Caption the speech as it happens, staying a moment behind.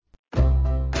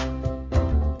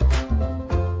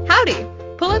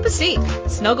Pull up a seat,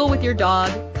 snuggle with your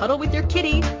dog, cuddle with your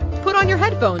kitty, put on your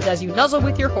headphones as you nuzzle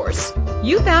with your horse.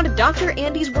 You found Dr.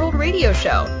 Andy's World Radio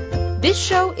Show. This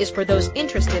show is for those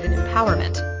interested in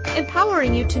empowerment,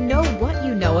 empowering you to know what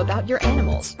you know about your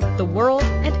animals, the world,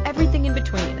 and everything in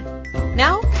between.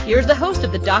 Now, here's the host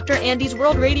of the Dr. Andy's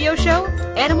World Radio Show,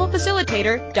 animal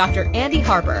facilitator, Dr. Andy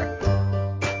Harper.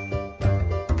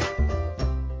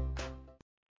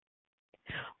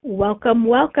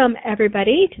 Welcome,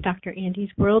 everybody, to Dr. Andy's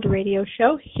World Radio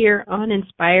Show here on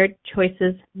Inspired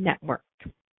Choices Network.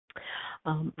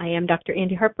 I am Dr.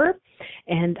 Andy Harper,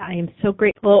 and I am so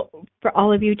grateful for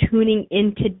all of you tuning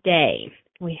in today.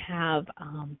 We have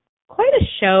quite a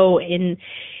show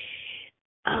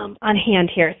on hand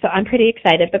here, so I'm pretty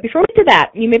excited. But before we do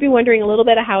that, you may be wondering a little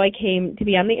bit of how I came to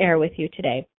be on the air with you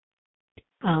today.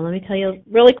 Let me tell you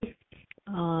really quick.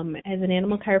 As an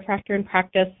animal chiropractor in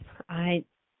practice,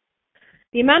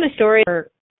 the amount of stories are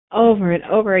over and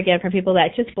over again from people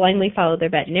that just blindly follow their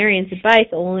veterinarian's advice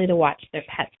only to watch their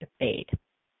pets fade.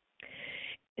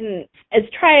 And as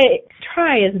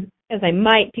I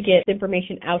might to get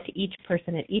information out to each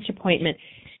person at each appointment,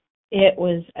 it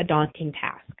was a daunting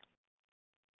task.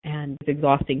 And it was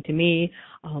exhausting to me.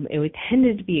 It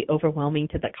tended to be overwhelming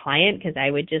to the client because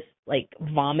I would just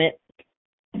vomit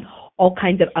all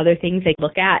kinds of other things they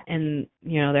look at, and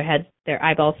their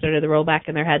eyeballs started to roll back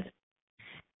in their heads.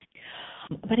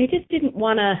 But I just didn't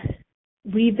want to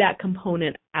leave that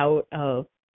component out of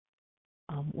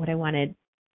what I wanted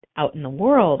out in the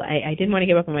world. I didn't want to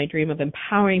give up on my dream of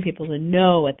empowering people to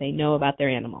know what they know about their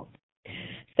animals.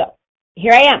 So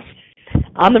here I am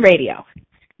on the radio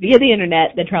via the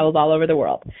internet that travels all over the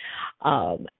world,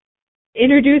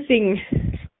 introducing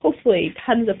hopefully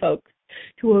tons of folks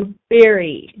to a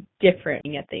very different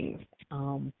at things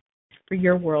for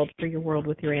your world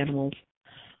with your animals.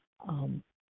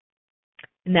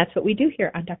 And that's what we do here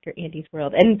on Dr. Andy's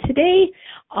World. And today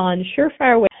on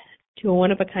Surefire Way to a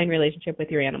one-of-a-kind relationship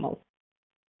with your animals,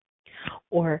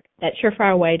 or that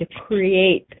surefire way to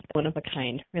create a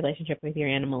one-of-a-kind relationship with your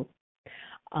animals,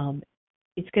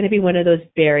 it's going to be one of those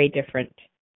very different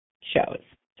shows.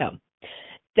 So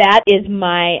that is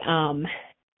my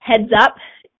heads up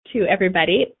to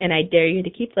everybody, and I dare you to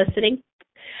keep listening.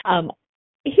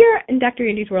 Here in Dr.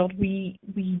 Andy's World, we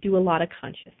do a lot of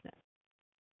consciousness.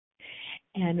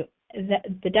 And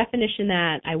the definition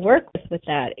that I work with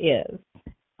that is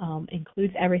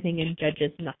includes everything and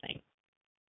judges nothing.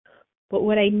 But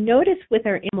what I notice with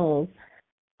our animals,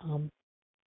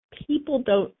 people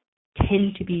don't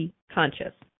tend to be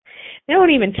conscious. They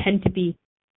don't even tend to be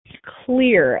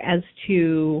clear as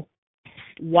to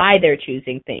why they're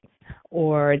choosing things,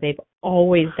 or they've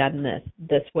always done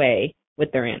this way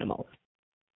with their animals.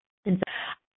 And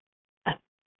so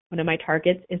one of my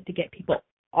targets is to get people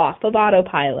off of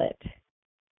autopilot,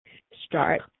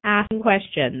 start asking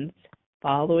questions,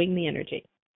 following the energy.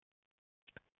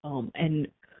 And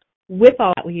with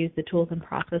all that, we use the tools and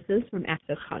processes from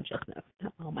Access Consciousness.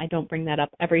 I don't bring that up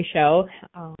every show.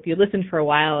 If you listen for a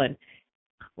while, and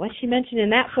what's she mentioning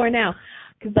that for now?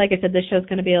 Because like I said, this show's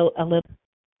going to be a little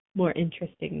more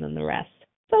interesting than the rest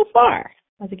so far.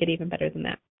 Does it get even better than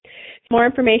that? For more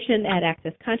information at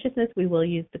Access Consciousness, we will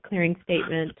use the clearing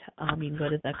statement. You can go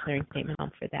to the clearing statement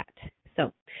for that.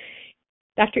 So,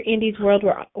 Dr. Andy's World,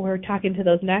 we're talking to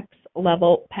those next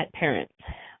level pet parents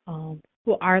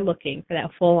who are looking for that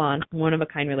full-on,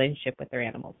 one-of-a-kind relationship with their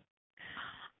animals.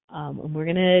 And we're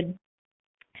gonna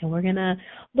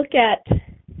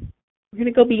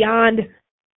go beyond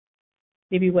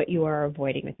maybe what you are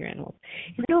avoiding with your animals.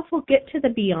 If we'll get to the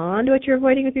beyond what you're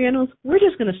avoiding with your animals, we're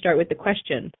just going to start with the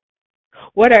question,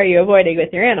 what are you avoiding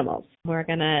with your animals? We're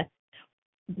going to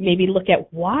maybe look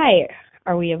at why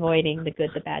are we avoiding the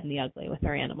good, the bad, and the ugly with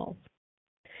our animals.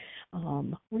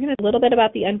 We're going to talk a little bit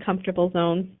about the uncomfortable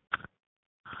zone.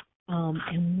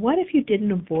 And what if you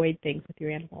didn't avoid things with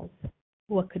your animals?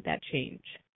 What could that change?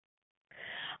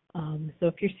 So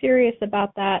if you're serious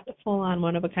about that full-on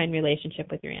one-of-a-kind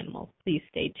relationship with your animals, please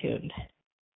stay tuned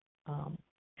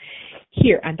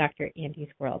here on Dr.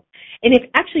 Andy's World. And if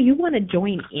actually you want to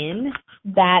join in,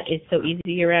 that is so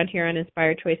easy around here on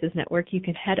Inspired Choices Network. You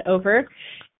can head over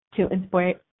to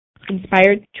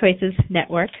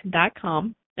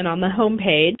inspiredchoicesnetwork.com, and on the home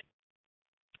page,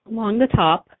 along the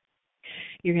top,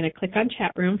 you're going to click on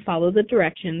Chat Room, follow the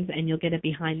directions, and you'll get a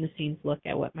behind-the-scenes look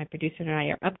at what my producer and I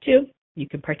are up to. You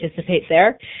can participate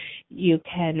there. You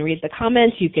can read the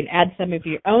comments. You can add some of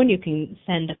your own. You can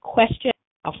send a question.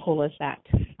 How cool is that?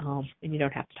 And you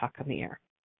don't have to talk on the air.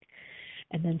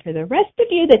 And then for the rest of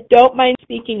you that don't mind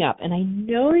speaking up, and I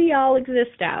know y'all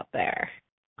exist out there,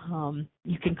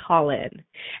 you can call in.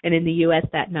 And in the U.S.,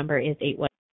 that number is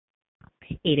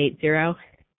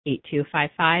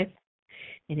 880-880-8255.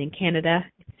 And in Canada,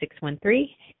 it's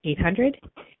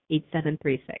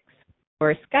 613-800-8736.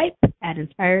 Or Skype at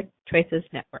Inspired Choices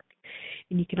Network.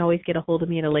 And you can always get a hold of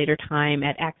me at a later time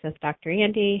at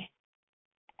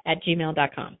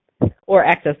accessdrandy@gmail.com or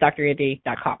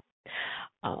accessdrandy.com.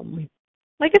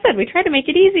 Like I said, we try to make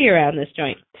it easy around this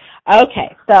joint.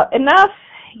 Okay, so enough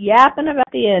yapping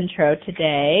about the intro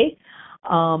today.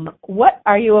 What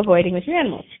are you avoiding with your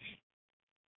animals?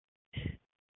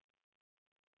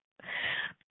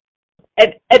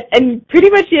 And pretty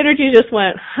much the energy just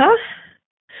went, huh?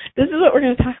 This is what we're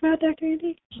going to talk about, Dr.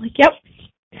 Andy? I'm like, yep.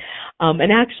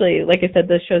 And actually, like I said,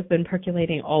 this show's been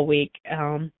percolating all week.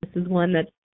 This is one that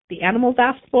the animals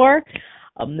asked for.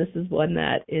 This is one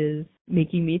that is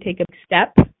making me take a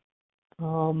step.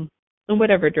 In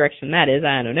whatever direction that is,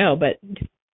 I don't know, but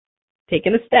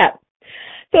taking a step.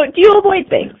 So do you avoid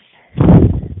things?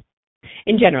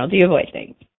 In general, do you avoid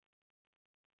things?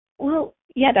 Well,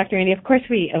 yeah, Dr. Andy, of course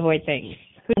we avoid things.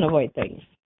 Who doesn't avoid things?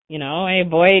 You know, I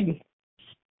avoid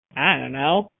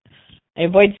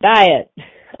diet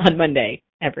on Monday,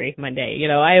 every Monday. You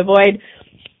know, I avoid,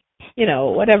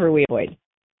 whatever we avoid.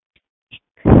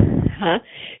 Huh?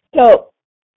 So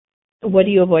what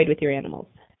do you avoid with your animals?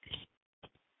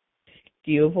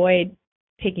 Do you avoid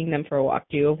taking them for a walk?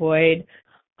 Do you avoid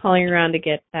calling around to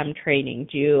get them training?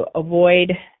 Do you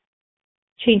avoid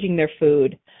changing their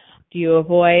food? Do you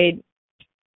avoid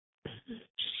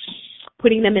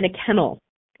putting them in a kennel,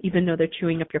 even though they're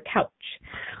chewing up your couch?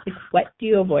 Like, what do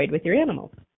you avoid with your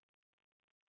animals?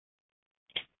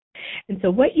 And so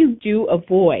what you do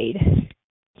avoid,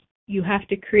 you have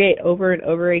to create over and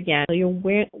over again until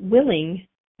you're willing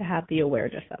to have the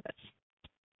awareness of it.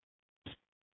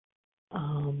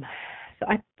 So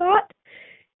I thought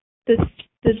the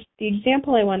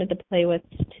example I wanted to play with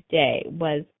today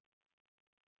was,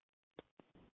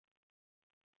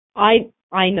 I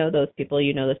know those people,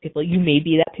 you know those people, you may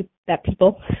be that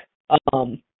people,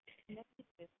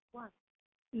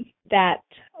 that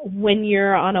when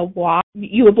you're on a walk,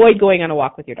 you avoid going on a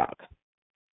walk with your dog.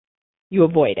 You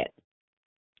avoid it.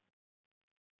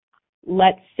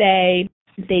 Let's say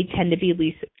they tend to be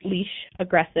leash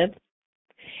aggressive,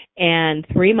 and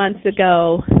 3 months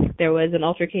ago there was an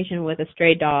altercation with a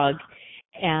stray dog,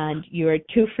 and you are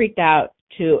too freaked out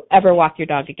to ever walk your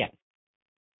dog again.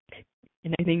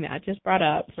 And I think that just brought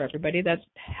up for everybody that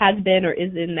has been or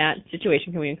is in that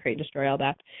situation, can we create, destroy all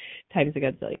that, times a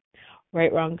good silly.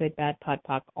 Right, wrong, good, bad, pod,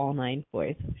 poc, all 9,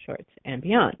 boys, shorts, and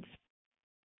beyonds.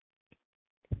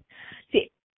 See,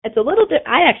 it's a little bit,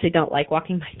 I actually don't like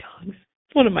walking my dogs.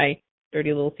 It's one of my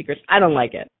dirty little secrets. I don't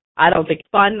like it. I don't think it's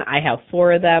fun. I have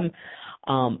 4 of them.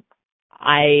 I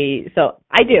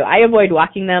avoid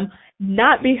walking them,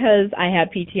 not because I have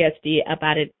PTSD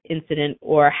about an incident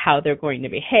or how they're going to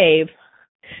behave.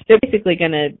 They're basically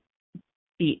going to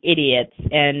be idiots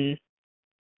and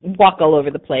walk all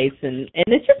over the place, and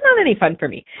it's just not any fun for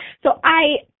me. So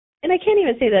I can't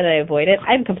even say that I avoid it.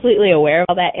 I'm completely aware of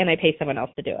all that, and I pay someone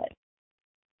else to do it.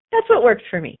 That's what works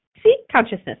for me. See,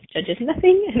 consciousness judges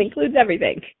nothing and includes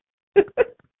everything.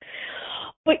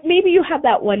 But maybe you have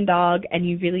that one dog and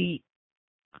you really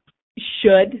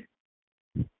should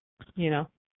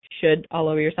all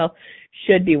over yourself,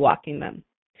 should be walking them.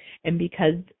 And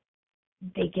because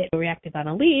they get reactive on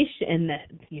a leash, and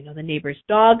the neighbor's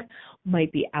dog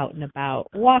might be out and about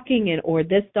walking, or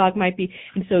this dog might be,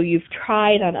 and so you've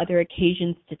tried on other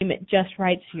occasions to time it just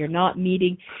right so you're not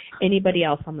meeting anybody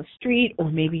else on the street,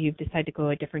 or maybe you've decided to go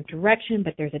a different direction,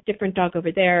 but there's a different dog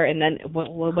over there, and then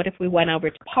what if we went over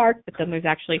to the park, but then there's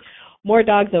actually more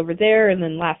dogs over there, and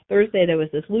then last Thursday there was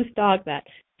this loose dog that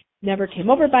never came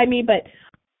over by me, but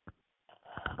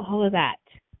all of that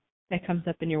comes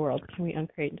up in your world. Can we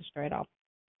uncreate and destroy it all?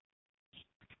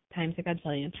 Times a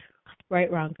godzillion. Right,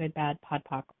 wrong, good, bad, pod,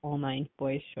 poc, all 9,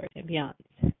 boys, shorts, and beyonds.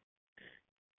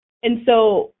 And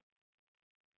so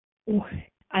you're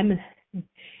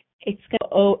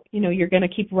going to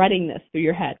keep running this through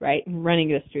your head, right? Running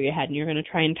this through your head, and you're going to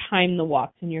try and time the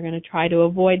walks, and you're going to try to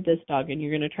avoid this dog, and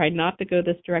you're going to try not to go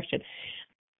this direction.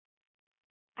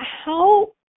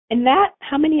 How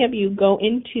many of you go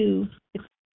into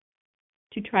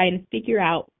to try and figure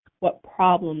out what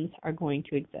problems are going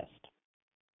to exist?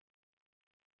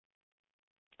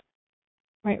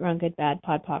 Right, wrong, good, bad,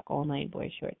 pod, poc, all 9,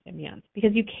 boys, shorts, and beyonds.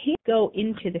 Because you can't go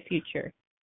into the future.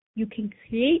 You can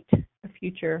create a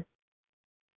future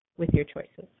with your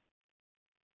choices.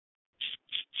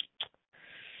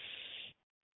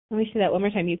 Let me say that one more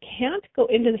time. You can't go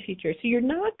into the future. So you're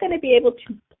not going to be able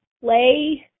to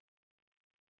play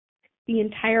the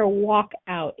entire walk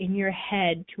out in your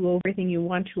head to everything you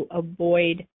want to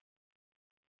avoid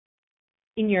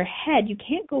in your head. You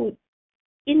can't go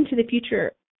into the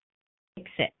future, fix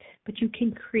it, but you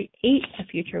can create a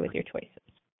future with your choices.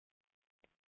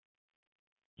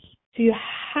 So you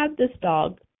have this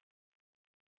dog.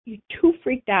 You're too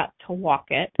freaked out to walk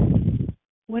it.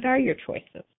 What are your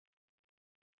choices?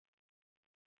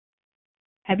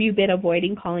 Have you been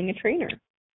avoiding calling a trainer?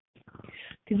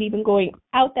 Because even going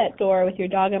out that door with your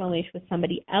dog on a leash with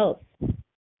somebody else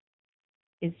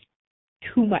is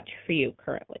too much for you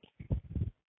currently.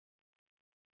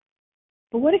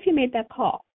 But what if you made that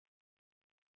call?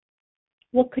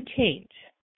 What could change?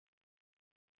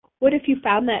 What if you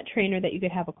found that trainer that you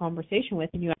could have a conversation with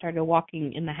and you started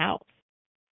walking in the house?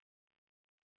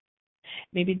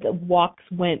 Maybe the walks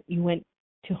you went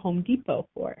to Home Depot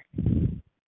for.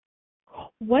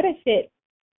 What if it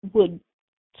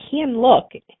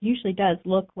usually does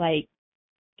look like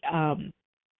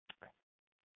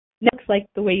looks like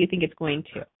the way you think it's going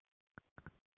to?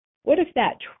 What if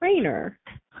that trainer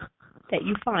that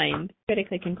you find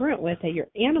critically congruent with that your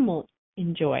animal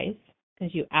enjoys,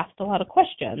 because you asked a lot of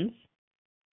questions,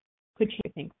 could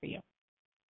change things for you?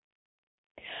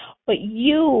 But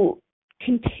you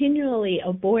continually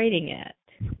avoiding it,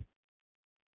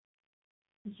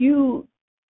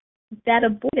 that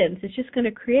avoidance is just going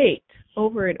to create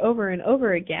over and over and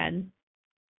over again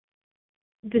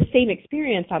the same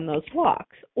experience on those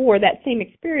walks, or that same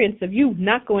experience of you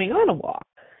not going on a walk.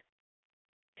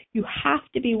 You have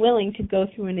to be willing to go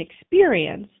through an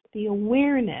experience, the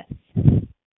awareness,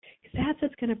 because that's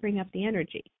what's going to bring up the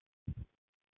energy.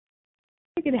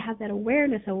 You're going to have that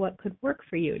awareness of what could work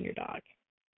for you and your dog.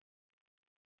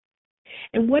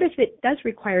 And what if it does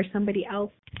require somebody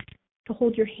else to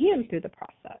hold your hand through the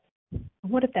process?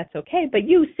 And what if that's okay? But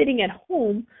you sitting at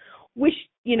home,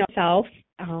 yourself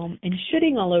and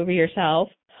shitting all over yourself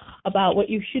about what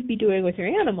you should be doing with your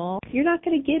animal, you're not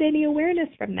going to get any awareness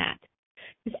from that.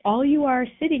 Because all you are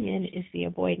sitting in is the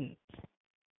avoidance.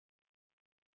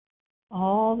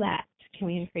 All that. Can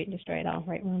we create and destroy it all?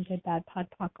 Right, wrong, good, bad, pod,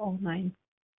 poc, all 9.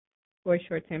 Boys,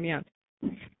 shorts, and beyond.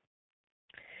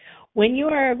 When you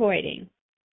are avoiding,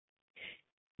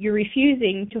 you're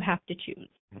refusing to have to choose.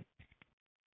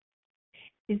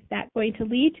 Is that going to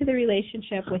lead to the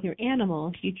relationship with your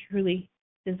animal you truly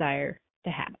desire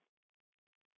to have?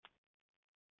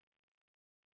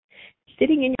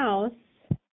 Sitting in your house,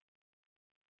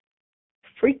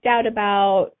 freaked out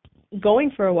about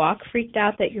going for a walk, freaked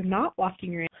out that you're not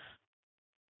walking your animal,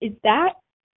 is that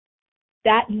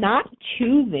not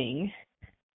choosing,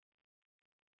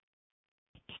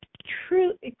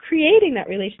 creating that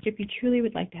relationship you truly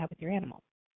would like to have with your animal?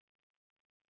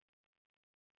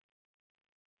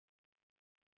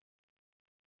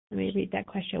 Let me read that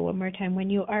question one more time. When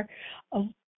you are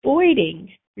avoiding,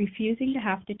 refusing to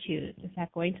have to choose, is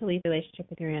that going to lead the relationship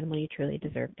with your animal you truly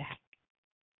deserve to have?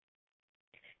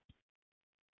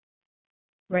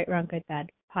 Right, wrong, good, bad,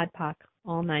 pod, poc,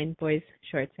 all 9, boys,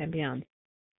 shorts, and beyond.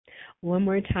 One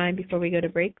more time before we go to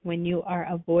break. When you are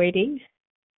avoiding,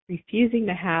 refusing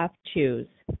to have, choose,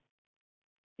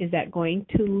 is that going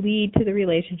to lead to the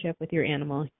relationship with your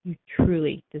animal you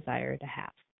truly desire to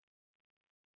have?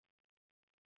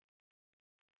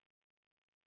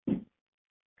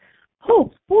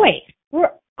 Oh boy, we're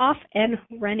off and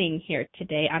running here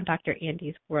today on Dr.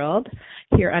 Andy's World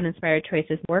here on Inspired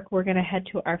Choices Work. We're going to head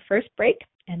to our first break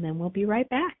and then we'll be right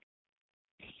back.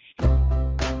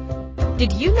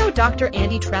 Did you know Dr.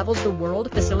 Andy travels the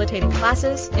world facilitating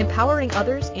classes, empowering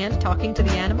others, and talking to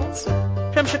the animals?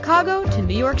 From Chicago to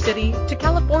New York City to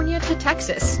California to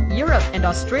Texas, Europe, and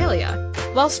Australia,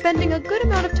 while spending a good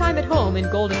amount of time at home in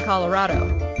Golden,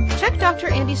 Colorado. Check Dr.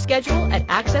 Andy's schedule at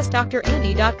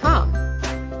accessdrandy.com.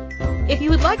 If you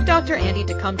would like Dr. Andy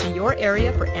to come to your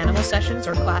area for animal sessions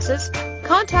or classes,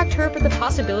 contact her for the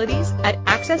possibilities at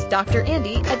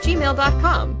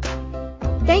accessdrandy@gmail.com.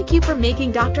 Thank you for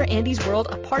making Dr. Andy's World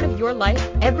a part of your life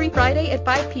every Friday at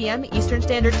 5 p.m. Eastern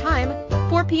Standard Time,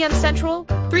 4 p.m. Central,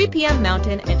 3 p.m.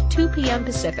 Mountain, and 2 p.m.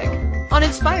 Pacific on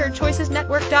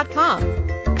InspiredChoicesNetwork.com.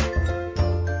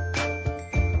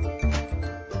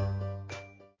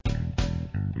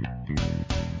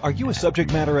 Are you a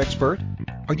subject matter expert?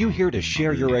 Are you here to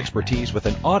share your expertise with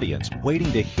an audience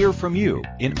waiting to hear from you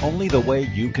in only the way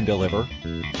you can deliver?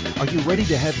 Are you ready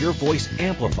to have your voice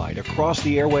amplified across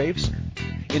the airwaves?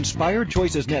 Inspired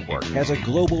Choices Network has a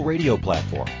global radio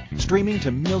platform streaming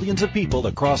to millions of people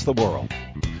across the world.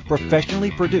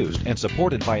 Professionally produced and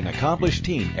supported by an accomplished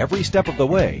team every step of the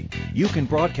way, you can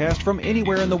broadcast from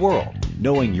anywhere in the world,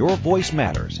 knowing your voice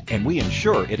matters, and we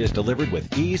ensure it is delivered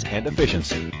with ease and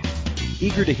efficiency.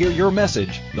 Eager to hear your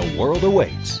message, the world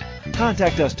awaits.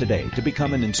 Contact us today to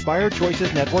become an Inspired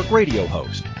Choices Network radio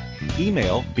host.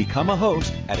 Email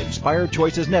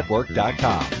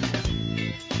becomeahost@inspiredchoicesnetwork.com.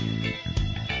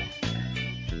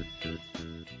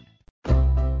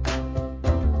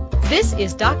 This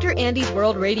is Dr. Andy's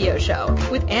World Radio Show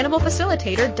with animal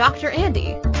facilitator Dr.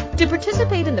 Andy. To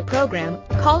participate in the program,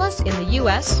 call us in the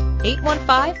U.S.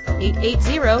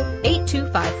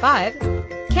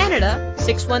 815-880-8255, Canada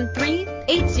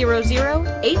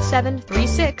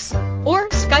 613-800-8736, or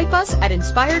Skype us at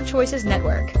Inspired Choices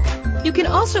Network. You can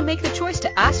also make the choice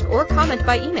to ask or comment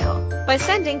by email by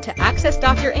sending to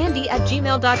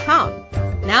accessdrandy@gmail.com.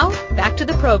 Now, back to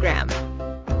the program.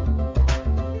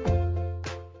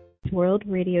 World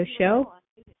Radio Show.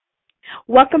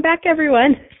 Welcome back,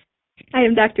 everyone. I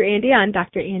am Dr. Andy on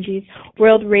Dr. Andy's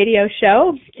World Radio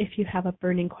Show. If you have a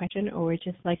burning question or would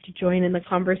just like to join in the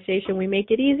conversation, we make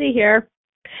it easy here.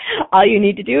 All you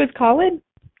need to do is call in.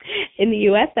 In the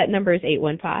U.S., that number is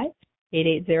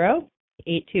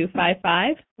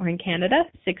 815-880-8255, or in Canada,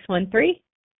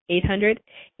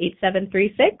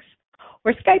 613-800-8736,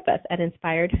 or Skype us at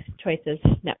Inspired Choices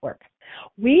Network.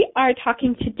 We are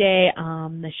talking today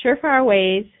on the surefire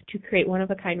ways to create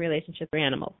one-of-a-kind relationships with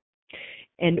animals.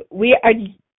 And we are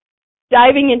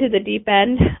diving into the deep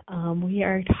end. We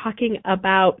are talking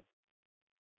about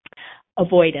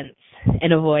avoidance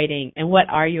and avoiding, and what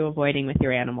are you avoiding with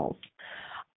your animals.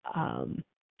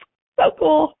 So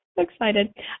cool. So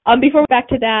excited. Before we go back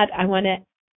to that, I want to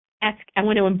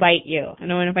invite you,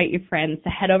 and I want to invite your friends to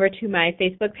head over to my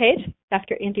Facebook page,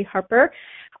 Dr. Andy Harper.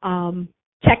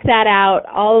 Check that out.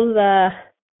 All the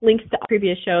links to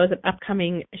previous shows and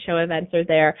upcoming show events are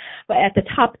there. But at the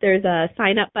top, there's a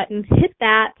sign-up button. Hit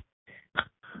that.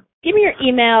 Give me your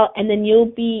email, and then you'll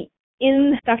be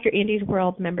in Dr. Andy's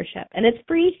World membership. And it's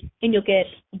free, and you'll get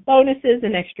bonuses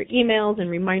and extra emails and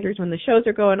reminders when the shows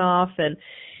are going off.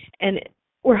 And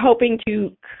we're hoping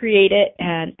to create it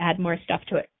and add more stuff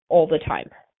to it all the time.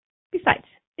 Besides,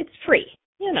 it's free.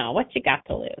 You know, what you got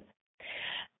to lose.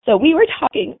 So we were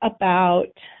talking about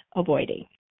avoiding.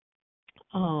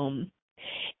 And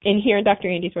here in Dr.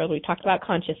 Andy's World, we talked about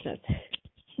consciousness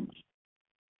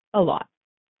a lot.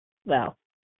 Well,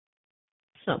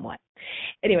 somewhat.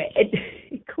 Anyway, it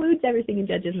includes everything and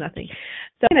judges nothing.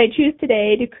 So I choose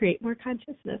today to create more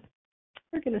consciousness.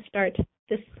 We're going to start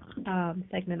this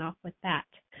segment off with that.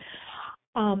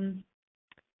 So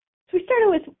we started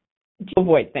with, do you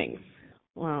avoid things?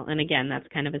 Well, and again, that's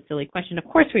kind of a silly question. Of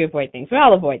course we avoid things. We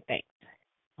all avoid things.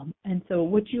 And so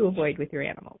what do you avoid with your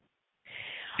animals?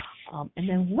 And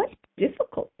then what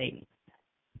difficult things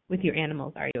with your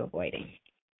animals are you avoiding?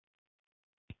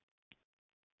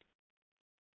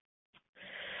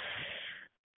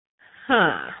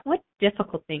 What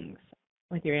difficult things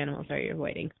with your animals are you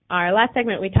avoiding? Our last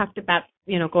segment, we talked about,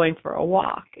 going for a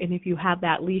walk. And if you have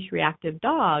that leash reactive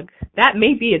dog, that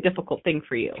may be a difficult thing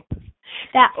for you.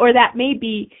 That may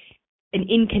be an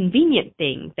inconvenient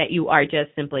thing that you are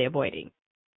just simply avoiding.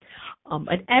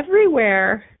 But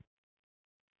everywhere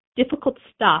difficult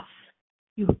stuff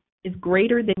is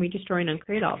greater than we destroy and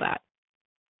uncreate all that.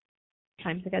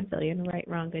 Times a godzillion, right,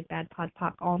 wrong, good, bad, pod,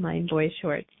 poc, all nine, boys,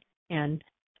 shorts, and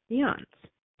beyonds.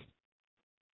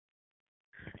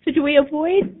 So do we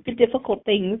avoid the difficult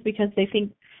things because they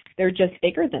think they're just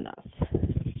bigger than us,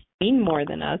 mean more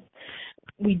than us?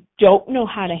 We don't know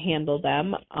how to handle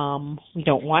them. We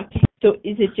don't want to. So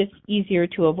is it just easier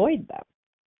to avoid them?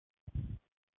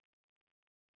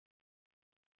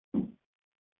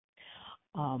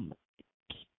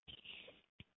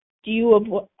 Do you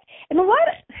avoid? And I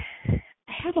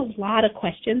have a lot of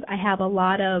questions. I have a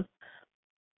lot of,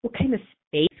 what kind of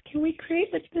space can we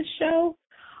create with this show?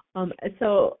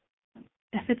 So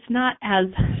if it's not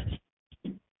as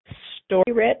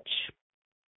story rich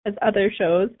as other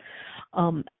shows,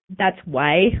 that's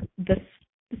why this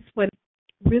one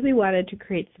really wanted to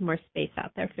create some more space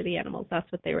out there for the animals.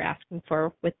 That's what they were asking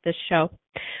for with this show.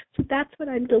 So that's what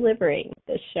I'm delivering with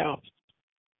this show.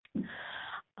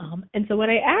 And so when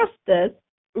I ask this,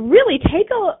 really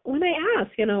when I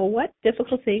ask, what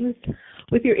difficult things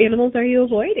with your animals are you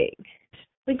avoiding?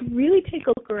 Like, really take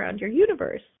a look around your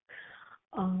universe.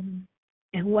 And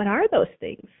what are those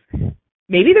things?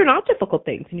 Maybe they're not difficult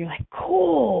things, and you're like,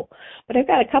 cool. But I've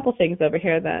got a couple things over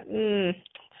here that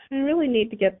I really need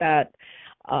to get that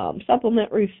supplement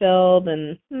refilled,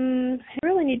 and I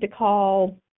really need to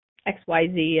call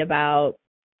XYZ about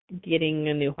getting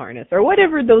a new harness or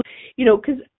whatever those,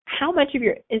 because how much of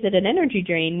is it an energy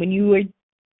drain when you are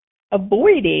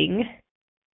avoiding,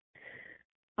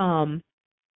 when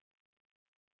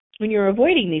you're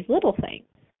avoiding these little things?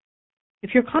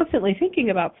 if you're constantly thinking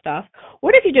about stuff,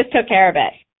 what if you just took care of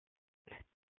it?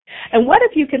 And what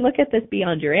if you can look at this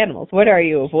beyond your animals? What are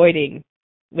you avoiding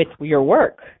with your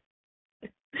work,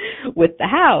 with the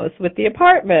house, with the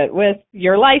apartment, with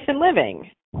your life and living?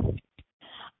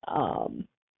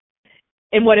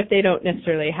 And what if they don't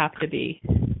necessarily have to be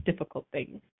difficult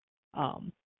things?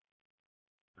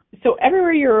 So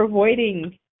everywhere you're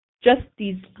avoiding just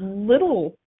the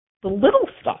little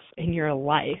stuff in your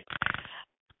life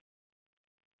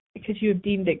because you have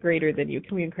deemed it greater than you.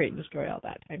 Can we create and destroy all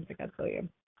that times a gazillion?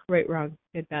 Right, wrong,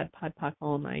 good, bad, pod, poc,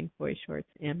 all nine, boys, shorts,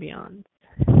 and beyond.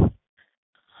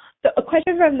 So a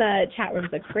question from the chat room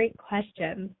is a great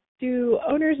question. Do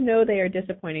owners know they are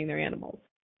disappointing their animals?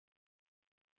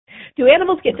 Do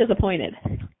animals get disappointed?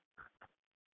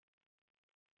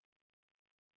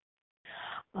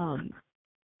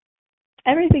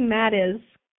 Everything Matt is,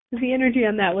 the energy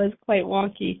on that was quite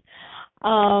wonky.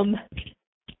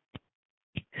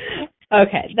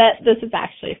 Okay, this is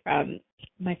actually from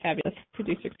my fabulous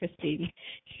producer Christine.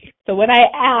 So when I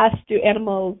asked, do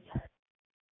animals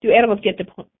get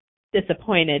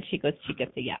disappointed? She gets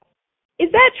a yes.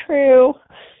 Is that true?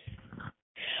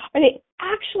 Are they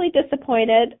actually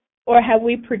disappointed, or have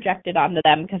we projected onto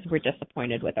them because we're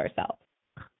disappointed with ourselves?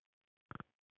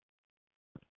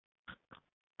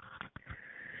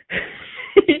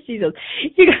 She goes,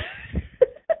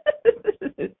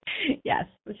 yes,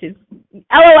 she's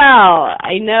LOL.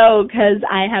 I know because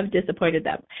I have disappointed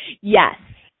them. Yes,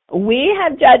 we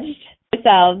have judged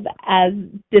ourselves as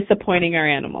disappointing our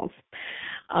animals.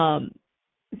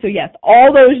 So yes,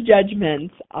 all those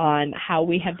judgments on how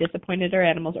we have disappointed our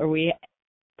animals, or we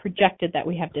projected that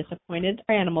we have disappointed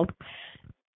our animals,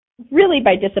 really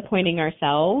by disappointing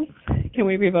ourselves, can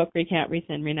we revoke, recant,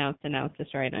 rescind, renounce, denounce,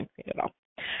 destroy, and uncreate it all?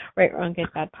 Right, wrong,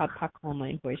 good, bad, pod, poc,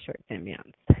 online, boys, shorts, and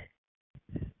beyond.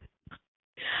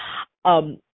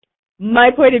 My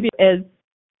point of view is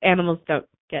animals don't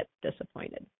get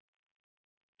disappointed.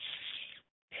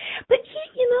 But,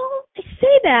 I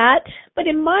say that, but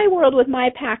in my world with my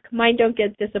pack, mine don't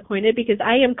get disappointed because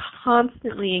I am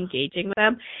constantly engaging with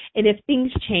them. And if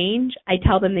things change, I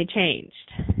tell them they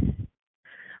changed.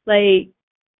 Like,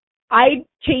 I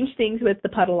change things with the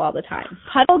Puddle all the time.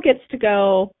 Puddle gets to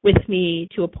go with me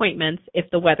to appointments if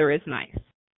the weather is nice.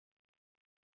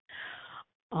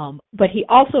 But he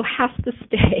also has to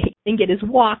stay and get his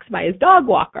walks by his dog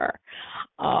walker.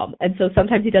 And so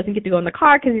sometimes he doesn't get to go in the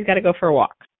car because he's got to go for a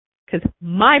walk. Because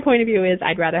my point of view is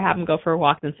I'd rather have him go for a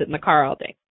walk than sit in the car all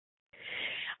day.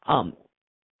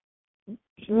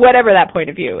 Whatever that point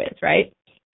of view is, right?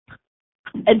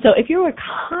 And so if you were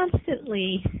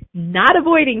constantly not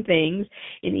avoiding things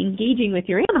and engaging with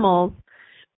your animals,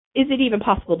 is it even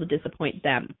possible to disappoint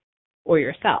them or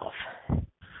yourself?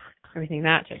 Everything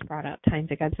that just brought up times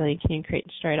a gazillion, can create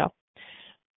and destroy it all.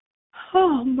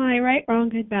 Oh, my right, wrong,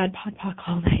 good, bad, pod, poc,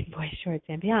 all nine, boys, shorts,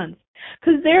 and beyonds.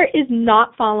 Because there is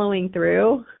not following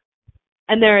through,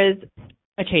 and there is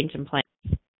a change in plan.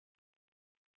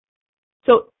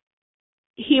 So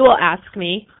he will ask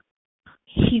me.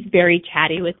 He's very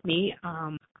chatty with me.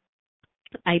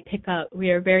 I pick up.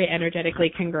 We are very energetically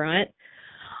congruent.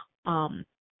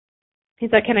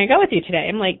 He's like, "Can I go with you today?"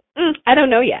 I'm like, "I don't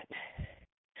know yet."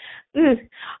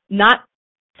 Not.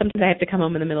 Sometimes I have to come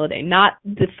home in the middle of the day. Not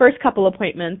the first couple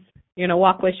appointments. You're gonna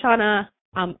walk with Shauna.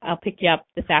 I'll pick you up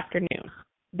this afternoon.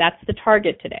 That's the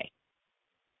target today.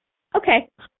 Okay.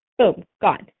 Boom.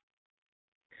 Gone.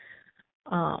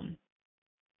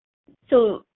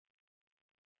 So.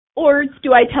 Or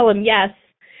do I tell him yes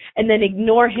and then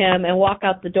ignore him and walk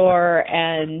out the door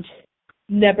and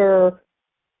never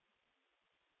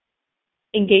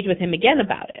engage with him again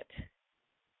about it?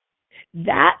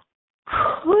 That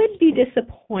could be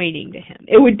disappointing to him.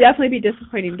 It would definitely be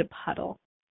disappointing to Puddle.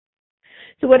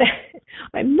 So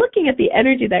I'm looking at the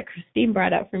energy that Christine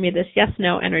brought up for me, this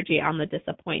yes-no energy on the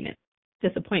disappointment.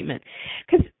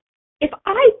 Because if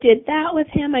I did that with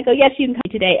him, I go, yes, you can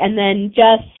come today, and then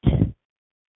just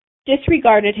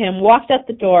disregarded him, walked out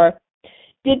the door,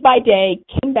 did my day,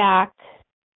 came back,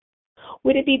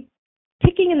 would it be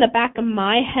ticking in the back of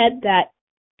my head that,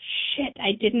 shit,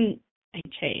 I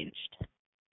changed?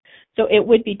 So it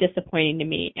would be disappointing to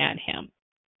me and him.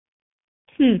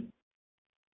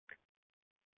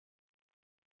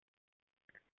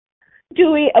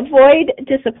 Do we avoid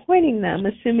disappointing them,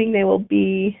 assuming they will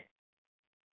be,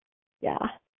 yeah.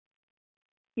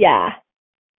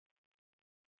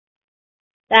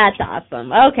 That's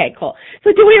awesome. Okay, cool.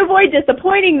 So do we avoid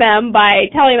disappointing them by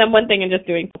telling them one thing and just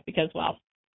doing something because, well,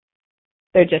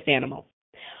 they're just animals?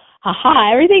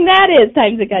 Haha, everything that is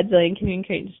times a godzillion, can you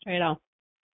create and destroy it all?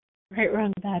 Right,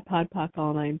 wrong, bad, pod, poc,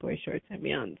 all nine, boy shorts, and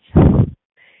beyonds.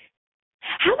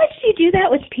 How much do you do that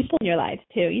with people in your life,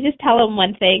 too? You just tell them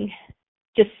one thing,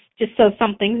 just so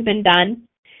something's been done,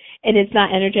 and it's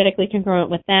not energetically congruent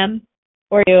with them,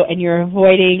 and you're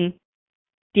avoiding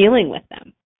dealing with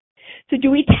them. So do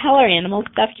we tell our animals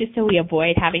stuff just so we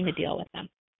avoid having to deal with them?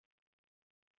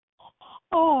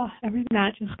 Oh, everything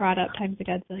that just brought up times a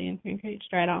godzillion. Can create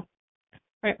straight off.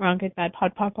 Right, wrong, good, bad,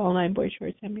 pod, poc, all nine, boy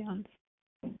shorts, and beyonds.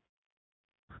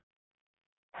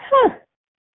 Huh.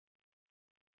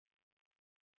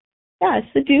 Yeah,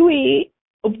 so do we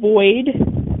avoid?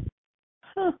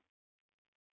 Huh.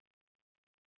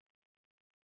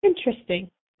 Interesting.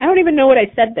 I don't even know what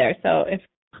I said there, so if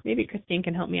maybe Christine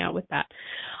can help me out with that.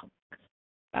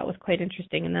 That was quite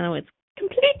interesting, and now it's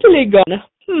completely gone.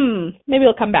 Maybe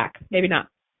it'll come back. Maybe not.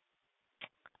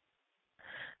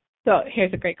 So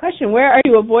here's a great question. Where are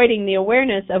you avoiding the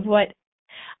awareness of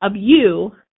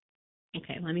you?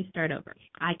 Okay, let me start over.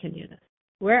 I can do this.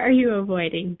 Where are you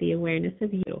avoiding the awareness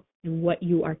of you and what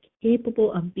you are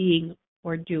capable of being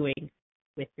or doing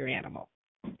with your animal?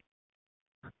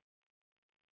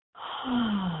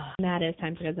 That is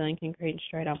time for gazillion can create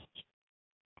straight up.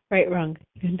 Right, wrong,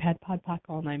 good, bad, pod, poc,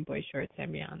 all nine, boy shorts,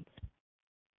 and beyond.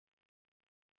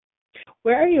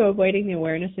 Where are you avoiding the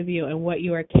awareness of you and what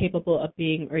you are capable of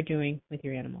being or doing with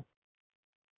your animal?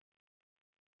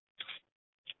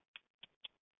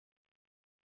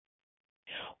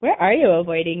 Where are you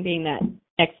avoiding being that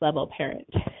next level parent?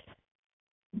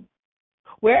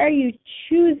 Where are you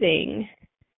choosing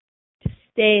to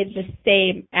stay the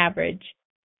same average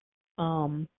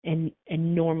and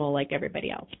normal like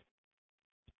everybody else?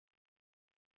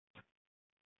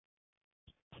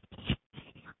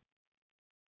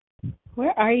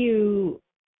 What are you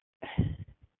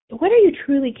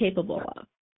truly capable of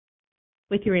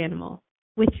with your animal,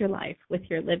 with your life, with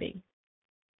your living,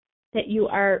 that you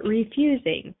are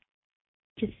refusing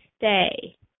to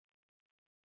stay,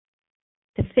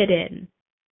 to fit in,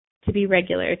 to be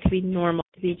regular, to be normal,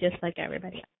 to be just like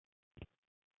everybody else?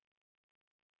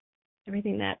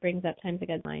 Everything that brings up times a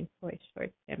good mind, voice,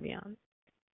 shorts, and beyond.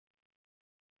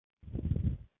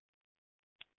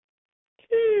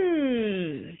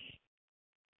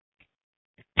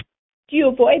 Do you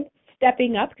avoid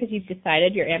stepping up because you've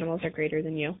decided your animals are greater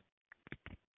than you?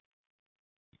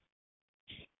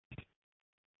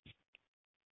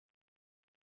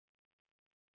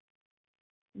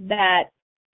 That,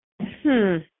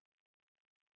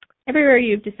 everywhere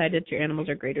you've decided your animals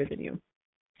are greater than you.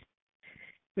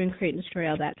 You can create and destroy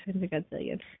all that times a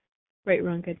godzillion. Right,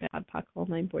 wrong, good, bad, poc, all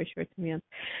nine, boy shorts, and beyond.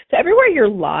 So everywhere your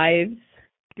lives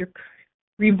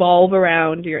revolve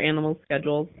around your animal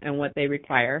schedules and what they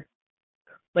require,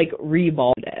 like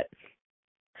revolve it.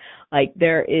 Like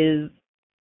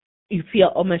you feel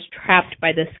almost trapped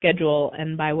by the schedule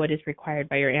and by what is required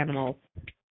by your animals.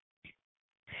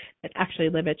 That actually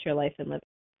limits your life and live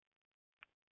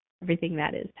everything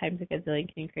that is times a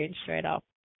gazillion can create and destroy it all.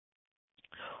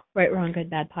 Right, wrong,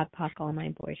 good, bad, pod, poc, all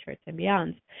nine, boy shorts, and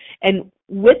beyonds. And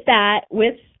with that,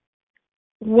 with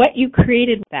what you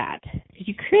created with that, because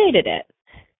you created it,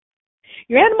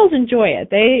 your animals enjoy it.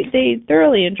 They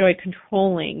thoroughly enjoy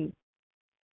controlling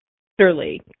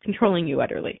you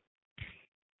utterly.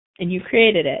 And you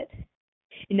created it.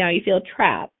 And now you feel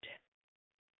trapped.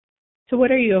 So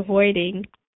what are you avoiding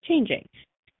changing?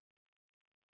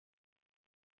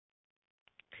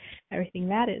 Everything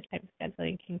that is times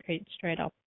gazillion can create straight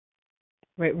up.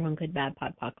 Right, wrong, good, bad,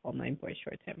 pod, poc, all nine, boy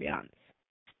shorts, and beyonds.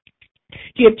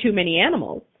 Do you have too many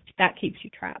animals? That keeps you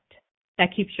trapped.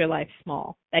 That keeps your life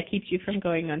small. That keeps you from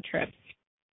going on trips.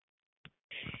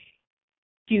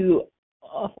 Do you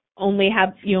only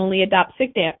adopt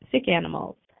sick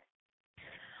animals?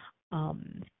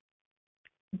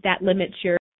 That limits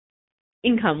your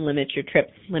income, limits your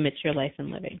trips, limits your life and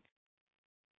living.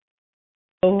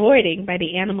 Avoiding by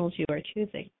the animals you are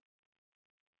choosing.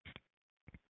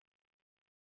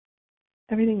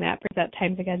 Everything that brings up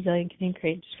times a gazillion can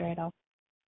create destroy it all.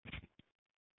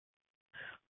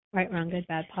 Right, wrong, good,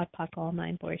 bad, pod, poc, all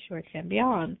nine, boy shorts, and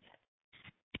beyond.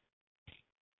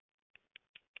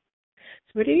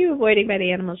 So what are you avoiding by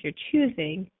the animals you're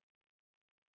choosing?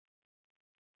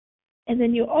 And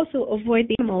then you also avoid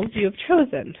the animals you have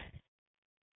chosen.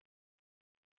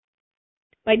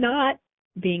 By not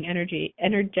being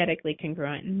energetically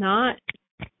congruent, not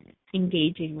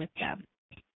engaging with them.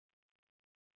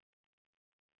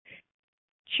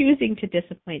 Choosing to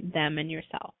disappoint them and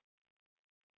yourself.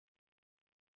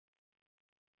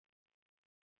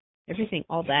 Everything,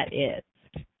 all that is.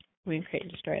 We can create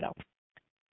and destroy it all.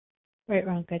 Right,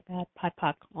 wrong, good, bad, pod,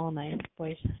 poc, all nine,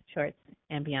 boys, shorts,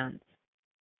 and beyond.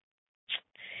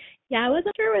 Yeah, I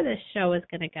wasn't sure where this show was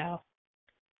going to go.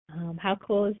 How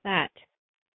cool is that?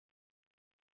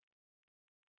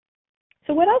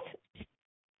 So what else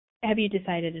have you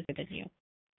decided is good than you?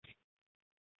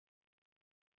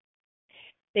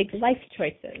 Big life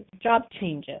choices, job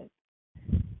changes.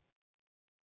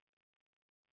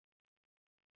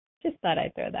 Just thought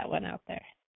I'd throw that one out there.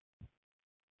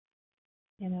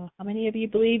 You know, how many of you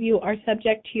believe you are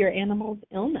subject to your animal's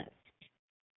illness?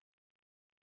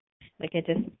 Like I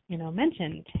just,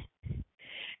 mentioned.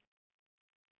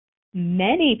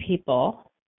 Many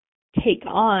people take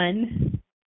on,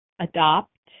 adopt,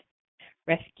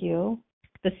 rescue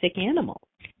the sick animals.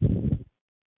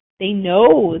 They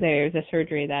know there's a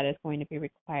surgery that is going to be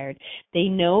required. They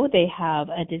know they have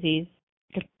a disease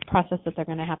process that they're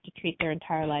going to have to treat their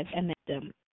entire lives, and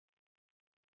them.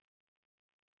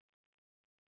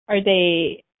 Are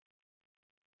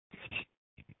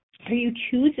you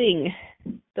choosing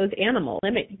those animals,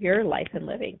 limit your life and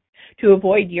living, to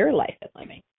avoid your life and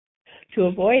living, to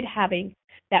avoid having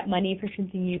that money for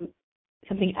something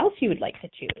else you would like to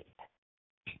choose?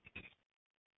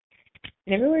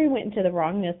 And everywhere we went into the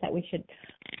wrongness that we should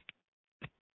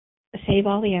save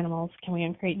all the animals, can we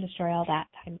uncreate and destroy all that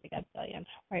times a gazillion?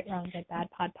 Right, wrong, good, bad,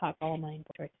 pod, poc, all nine,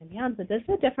 boys and beyond. But this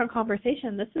is a different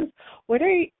conversation. This is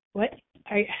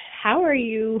how are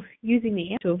you using the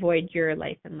animal to avoid your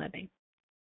life and living?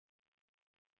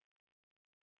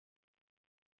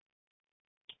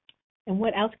 And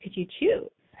what else could you choose?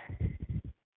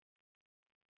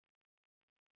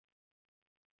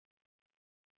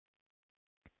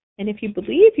 And if you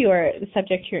believe you are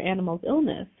subject to your animal's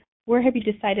illness, where have you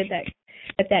decided that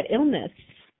illness,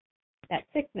 that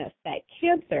sickness, that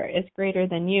cancer is greater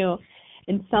than you,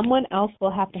 and someone else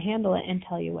will have to handle it and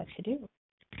tell you what to do?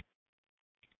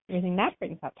 Everything that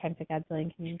brings up times a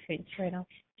gazillion can you create straight up.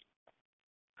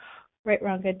 Right,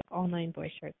 wrong, good, all nine,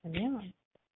 boys, shorts, and beyond.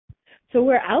 So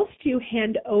where else do you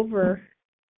hand over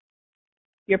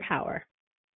your power?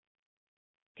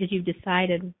 Because you've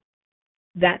decided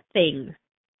that thing,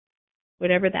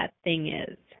 whatever that thing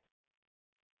is,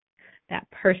 that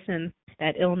person,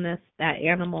 that illness, that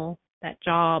animal, that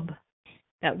job,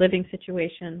 that living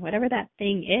situation, whatever that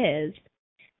thing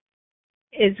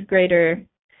is greater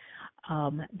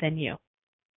than you.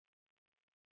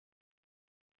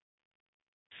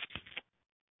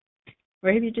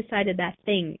 Or have you decided that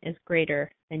thing is greater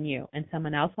than you and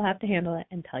someone else will have to handle it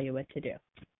and tell you what to do?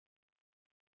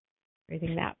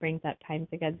 Everything that brings up times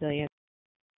a gazillion.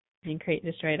 You can create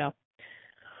and destroy it all.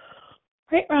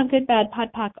 Right, wrong, good, bad, pod,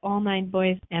 poc, all nine,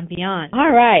 boys and beyond.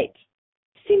 All right.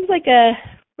 Seems like a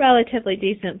relatively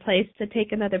decent place to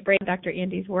take another break in Dr.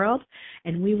 Andy's World,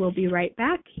 and we will be right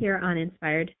back here on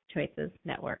Inspired Choices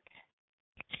Network.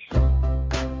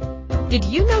 Did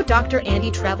you know Dr.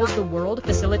 Andy travels the world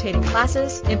facilitating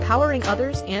classes, empowering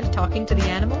others, and talking to the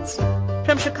animals?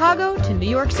 From Chicago to New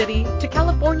York City to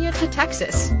California to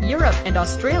Texas, Europe, and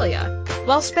Australia,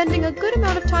 while spending a good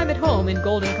amount of time at home in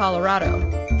Golden, Colorado.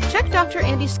 Check Dr.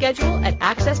 Andy's schedule at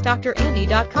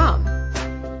accessdrandy.com.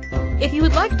 If you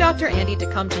would like Dr. Andy to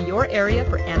come to your area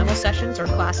for animal sessions or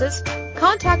classes,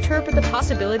 contact her for the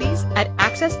possibilities at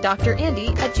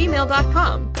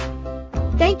accessdrandy@gmail.com.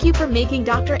 Thank you for making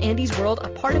Dr. Andy's World a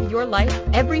part of your life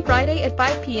every Friday at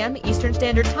 5 p.m. Eastern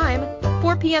Standard Time,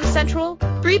 4 p.m. Central,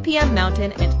 3 p.m.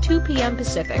 Mountain, and 2 p.m.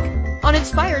 Pacific on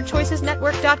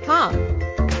InspiredChoicesNetwork.com.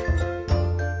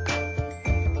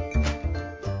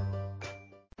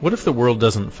 What if the world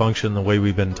doesn't function the way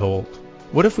we've been told?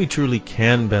 What if we truly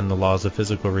can bend the laws of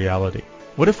physical reality?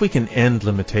 What if we can end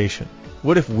limitation?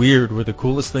 What if weird were the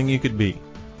coolest thing you could be?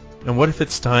 And what if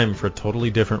it's time for a totally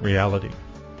different reality?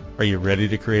 Are you ready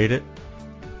to create it?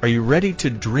 Are you ready to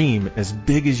dream as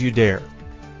big as you dare?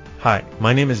 Hi,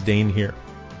 my name is Dane here.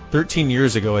 13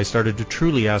 years ago, I started to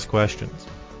truly ask questions.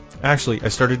 Actually, I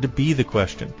started to be the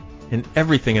question, and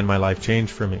everything in my life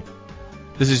changed for me.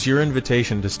 This is your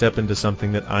invitation to step into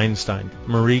something that Einstein,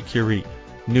 Marie Curie,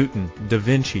 Newton, Da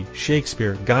Vinci,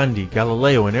 Shakespeare, Gandhi,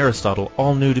 Galileo, and Aristotle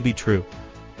all knew to be true.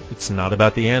 It's not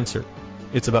about the answer.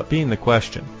 It's about being the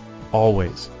question,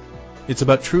 always. It's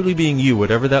about truly being you,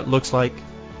 whatever that looks like,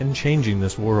 and changing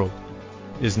this world.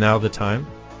 Is now the time?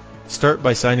 Start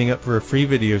by signing up for a free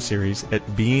video series at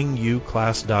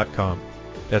beingyouclass.com.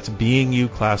 That's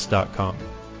beingyouclass.com.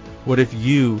 What if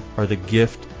you are the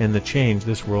gift and the change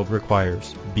this world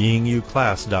requires?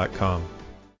 beingyouclass.com.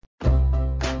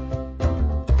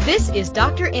 This is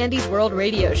Dr. Andy's World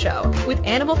Radio Show with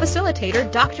animal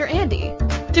facilitator Dr. Andy.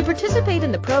 To participate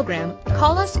in the program,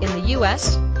 call us in the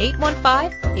U.S.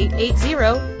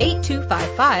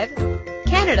 815-880-8255,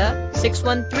 Canada,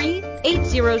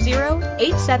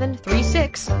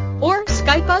 613-800-8736, or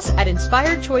Skype us at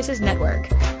Inspired Choices Network.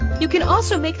 You can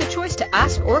also make the choice to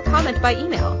ask or comment by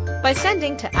email by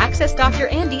sending to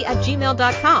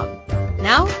accessdrandy@gmail.com.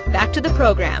 Now, back to the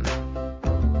program.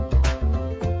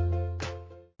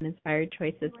 Inspired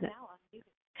Choices Network.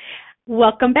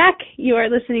 Welcome back. You are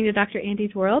listening to Dr.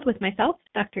 Andy's World with myself,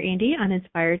 Dr. Andy, on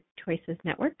Inspired Choices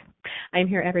Network. I'm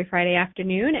here every Friday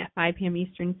afternoon at 5 p.m.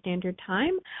 Eastern Standard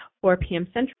Time, 4 p.m.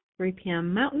 Central, 3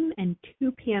 p.m. Mountain, and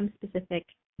 2 p.m. Pacific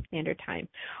Standard Time.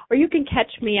 Or you can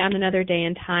catch me on another day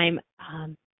and time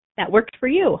that works for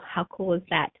you. How cool is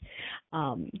that?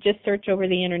 Just search over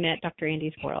the internet, Dr.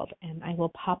 Andy's World, and I will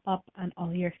pop up on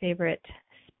all your favorite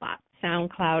spots: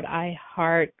 SoundCloud,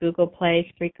 iHeart, Google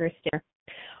Play, Spreaker, Stitcher,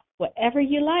 whatever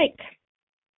you like.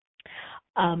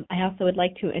 I also would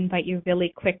like to invite you really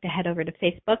quick to head over to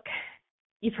Facebook.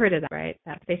 You've heard of that, right?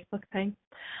 That Facebook thing.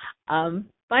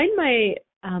 Find my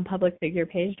public figure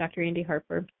page, Dr. Andy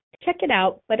Harper. Check it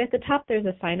out, but at the top there's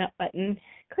a sign up button.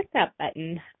 Click that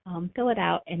button, fill it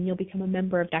out, and you'll become a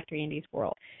member of Dr. Andy's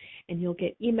World. And you'll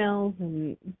get emails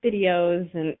and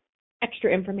videos and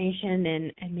extra information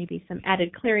and maybe some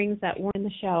added clearings that weren't in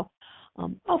the show,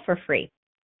 all for free.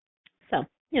 So,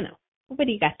 what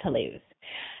do you got to lose?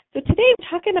 So today we're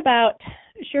talking about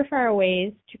surefire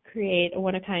ways to create a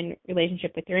one-of-a-kind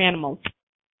relationship with your animals.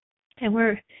 And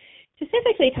we're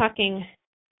specifically talking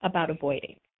about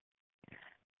avoiding.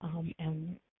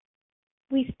 And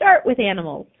we start with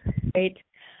animals, right?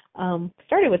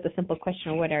 Started with the simple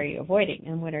question of what are you avoiding,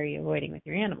 and what are you avoiding with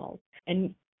your animals?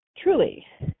 And truly,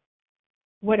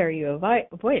 what are you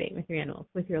avoiding with your animals,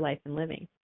 with your life and living?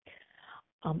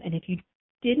 And if you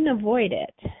didn't avoid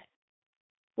it,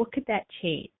 what could that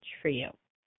change for you?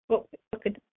 What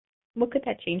could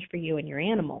that change for you and your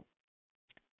animal?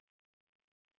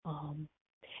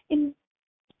 And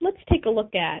let's take a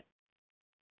look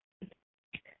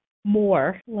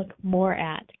more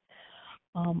at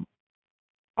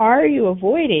are you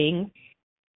avoiding,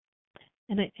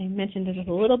 and I mentioned this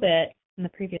a little bit in the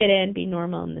previous, fit in, be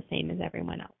normal, and the same as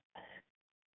everyone else.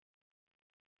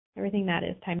 Everything that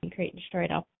is, time, create, and destroy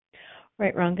it all.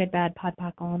 Right, wrong, good, bad, pod,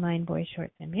 poc, all nine, boys,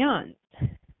 shorts, and beyond.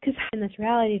 Because in this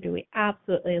reality, do we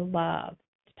absolutely love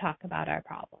to talk about our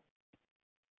problems.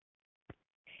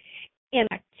 And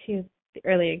back to the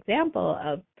earlier example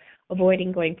of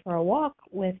avoiding going for a walk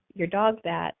with your dog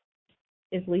that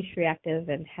is leash reactive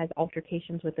and has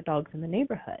altercations with the dogs in the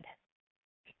neighborhood.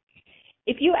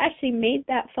 If you actually made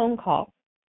that phone call,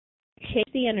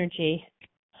 changed the energy,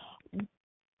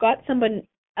 got someone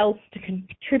else to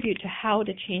contribute to how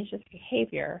to change this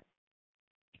behavior,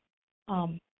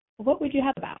 what would you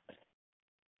have about?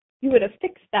 You would have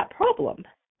fixed that problem,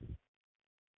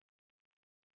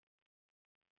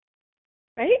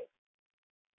 right?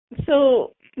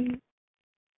 So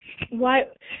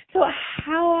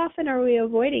how often are we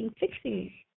avoiding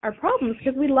fixing our problems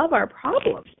because we love our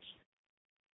problems?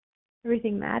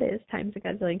 Everything that is, times a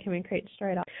gazillion, can we create,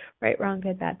 destroy it all. Right, wrong,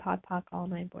 good, bad, pod, poc, all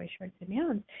nine, boys, shorts, and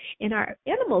beyond. And our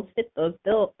animals fit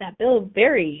that bill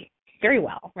very, very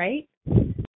well, right?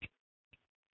 And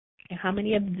how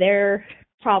many of their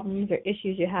problems or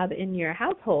issues you have in your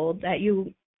household that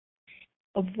you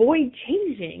avoid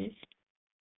changing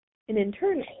and in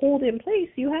turn hold in place,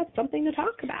 you have something to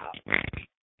talk about.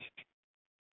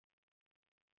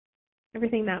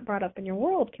 Everything that brought up in your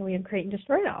world, can we create and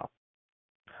destroy it all?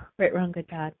 Right, wrong, good,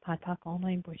 bad, pod, poc, all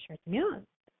nine, boys, shorts, and beyond.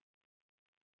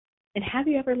 And have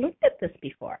you ever looked at this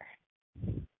before?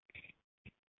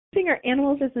 Using our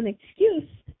animals as an excuse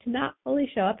to not fully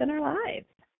show up in our lives.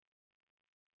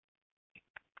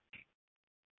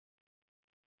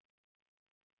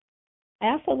 I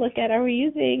also look at, are we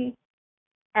using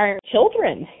our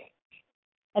children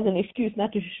as an excuse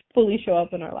not to fully show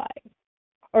up in our lives?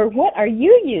 Or what are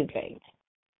you using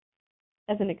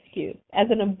as an excuse,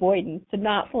 as an avoidance to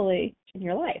not fully in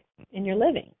your life, in your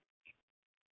living?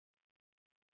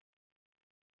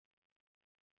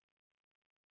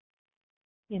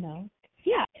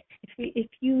 If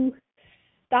you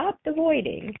stopped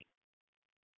avoiding,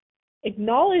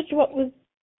 acknowledged what was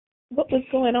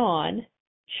going on,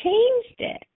 changed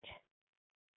it,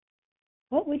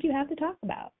 what would you have to talk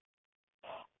about?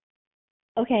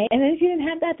 Okay, and then if you didn't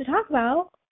have that to talk about,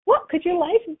 what could your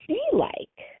life be like?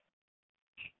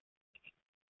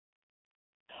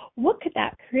 What could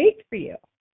that create for you?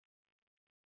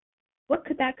 What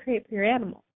could that create for your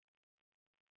animal?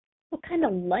 What kind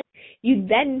of life you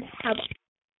then have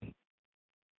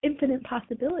infinite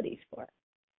possibilities for?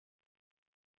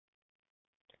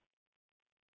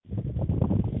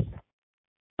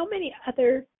 How many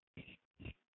other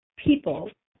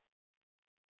people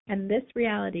and this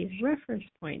reality's reference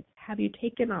points have you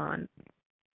taken on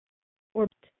or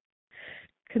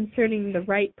concerning the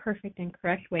right, perfect, and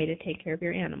correct way to take care of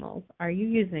your animals are you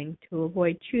using to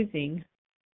avoid choosing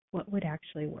what would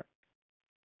actually work?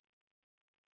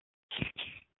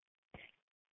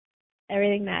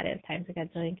 Everything that is times a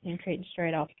godzillion can create and destroy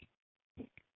it all.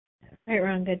 Right,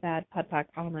 wrong, good, bad, POD, POC,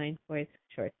 all nine, boys,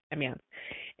 shorts, and beyond.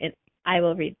 And I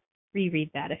will reread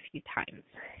that a few times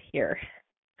here.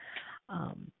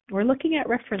 We're looking at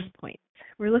reference points.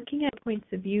 We're looking at points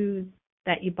of view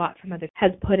that you bought from others,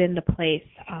 has put into place,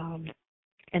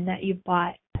 and that you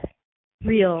bought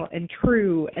real and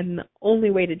true and the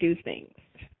only way to do things.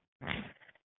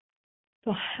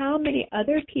 So how many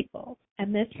other people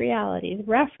and this reality's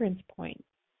reference points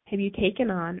have you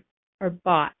taken on or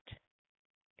bought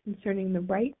concerning the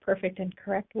right, perfect, and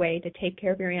correct way to take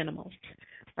care of your animals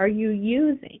are you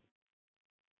using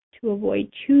to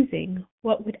avoid choosing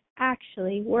what would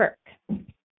actually work?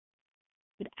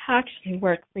 Would actually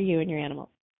work for you and your animals.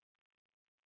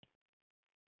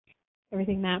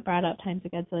 Everything Matt brought up times a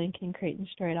godzillion can create and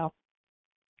destroy it all.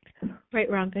 Right,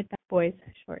 wrong, good, bad, boys,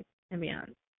 shorts, and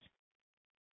beyond.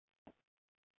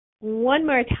 One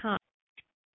more time.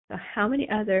 So how many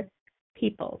other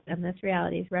people and this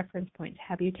reality's reference points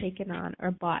have you taken on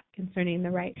or bought concerning the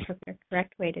right, perfect,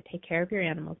 correct way to take care of your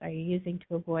animals are you using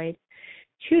to avoid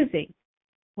choosing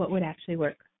what would actually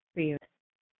work for you?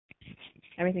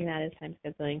 Everything that is times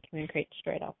godzillion can create and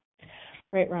destroy it all.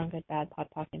 Right, wrong, good, bad, POD,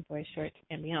 POC, and boys, shorts,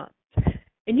 and beyond.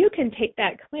 And you can take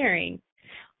that clearing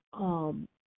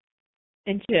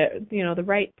into, the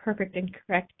right, perfect, and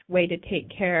correct way to take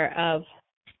care of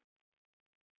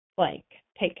blank.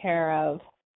 Take care of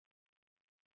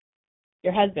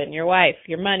your husband, your wife,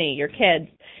 your money, your kids,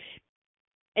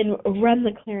 and run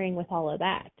the clearing with all of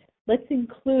that. Let's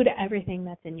include everything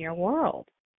that's in your world.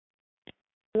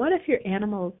 What if your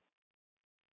animals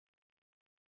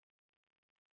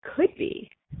could be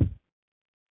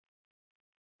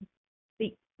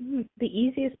the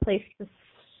easiest place to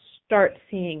start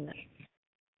seeing this?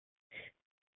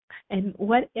 And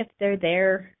what if they're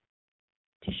there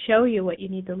to show you what you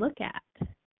need to look at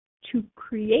to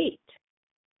create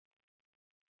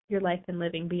your life and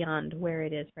living beyond where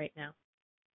it is right now?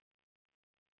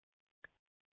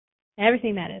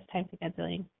 Everything that is times a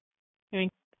godzillion.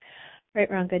 Right,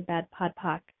 wrong, good, bad, POD,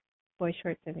 POC, boys,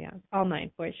 shorts, and beyond. All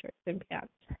nine, boys, shorts, and beyond.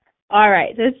 All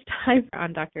right, so it's time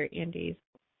on Dr. Andy's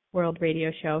World Radio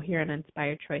Show here on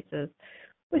Inspired Choices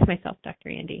with myself, Dr.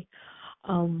 Andy.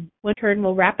 One turn,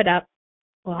 we'll wrap it up.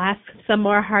 We'll ask some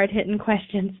more hard-hitting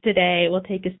questions today. We'll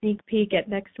take a sneak peek at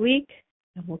next week,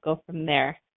 and we'll go from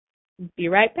there. Be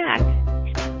right back.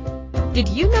 Did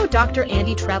you know Dr.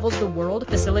 Andy travels the world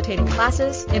facilitating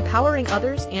classes, empowering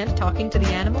others, and talking to the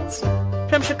animals?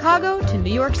 From Chicago to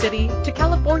New York City to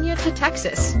California to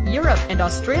Texas, Europe, and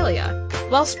Australia,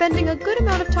 while spending a good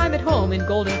amount of time at home in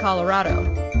Golden,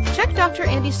 Colorado. Check Dr.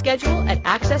 Andy's schedule at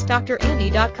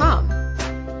accessdrandy.com.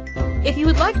 If you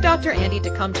would like Dr. Andy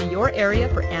to come to your area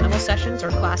for animal sessions or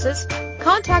classes,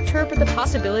 contact her for the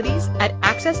possibilities at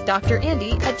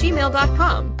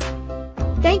accessdrandy@gmail.com.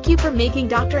 Thank you for making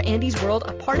Dr. Andy's World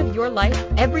a part of your life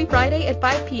every Friday at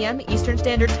 5 p.m. Eastern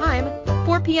Standard Time,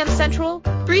 4 p.m. Central,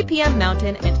 3 p.m.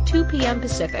 Mountain, and 2 p.m.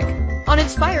 Pacific on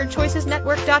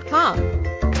InspiredChoicesNetwork.com.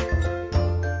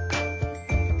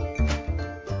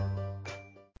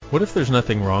 What if there's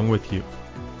nothing wrong with you?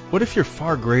 What if you're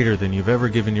far greater than you've ever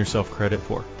given yourself credit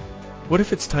for? What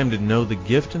if it's time to know the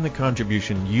gift and the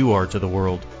contribution you are to the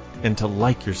world and to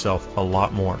like yourself a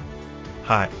lot more?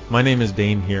 Hi, my name is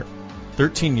Dane here.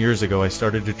 13 years ago, I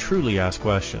started to truly ask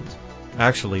questions.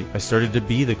 Actually, I started to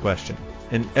be the question,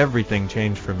 and everything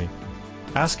changed for me.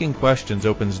 Asking questions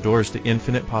opens doors to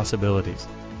infinite possibilities.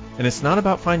 And it's not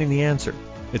about finding the answer.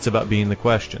 It's about being the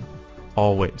question.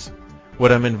 Always.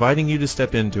 What I'm inviting you to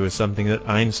step into is something that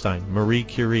Einstein, Marie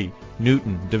Curie,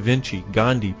 Newton, Da Vinci,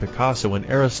 Gandhi, Picasso, and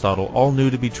Aristotle all knew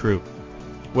to be true.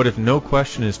 What if no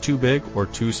question is too big or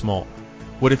too small?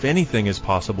 What if anything is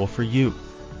possible for you?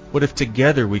 What if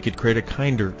together we could create a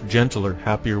kinder, gentler,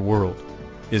 happier world?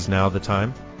 Is now the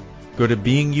time? Go to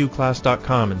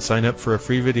beingyouclass.com and sign up for a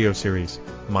free video series,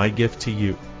 My Gift to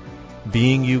You.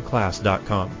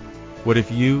 beingyouclass.com. What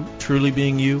if you, truly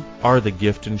being you, are the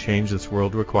gift and change this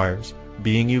world requires?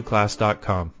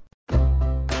 beingyouclass.com.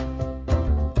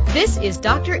 This is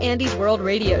Dr. Andy's World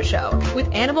Radio Show with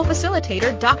animal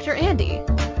facilitator Dr. Andy.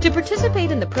 To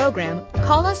participate in the program,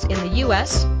 call us in the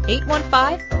U.S.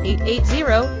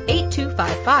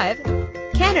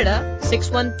 815-880-8255, Canada,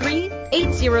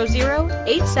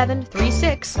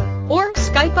 613-800-8736, or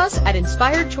Skype us at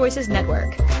Inspired Choices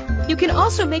Network. You can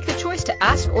also make the choice to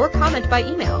ask or comment by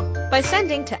email by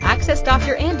sending to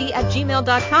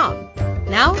accessdrandy@gmail.com.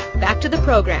 Now, back to the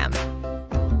program.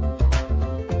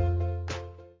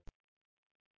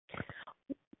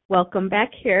 Welcome back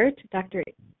here to Dr.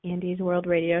 Andy's World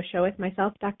Radio Show with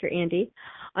myself, Dr. Andy,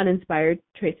 on Inspired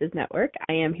Choices Network.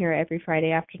 I am here every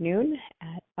Friday afternoon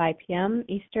at 5 p.m.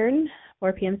 Eastern,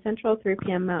 4 p.m. Central, 3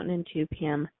 p.m. Mountain, and 2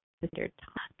 p.m. Pacific.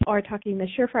 Or talking the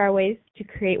surefire ways to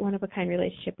create one-of-a-kind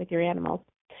relationship with your animals.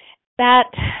 That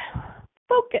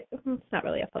focus, it's not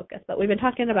really a focus, but we've been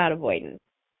talking about avoidance.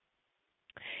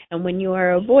 And when you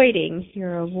are avoiding,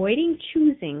 you're avoiding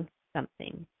choosing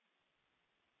something.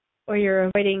 Or you're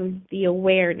avoiding the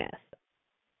awareness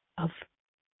of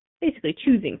basically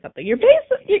choosing something. You're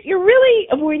really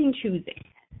avoiding choosing.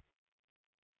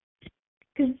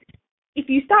 Because if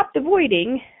you stopped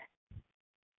avoiding,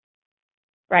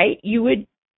 right, you would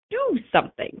do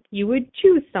something. You would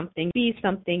choose something, be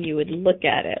something, you would look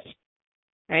at it,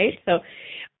 right? So,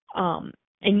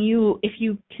 if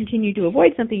you continue to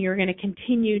avoid something, you're going to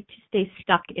continue to stay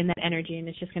stuck in that energy, and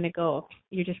it's just going to go.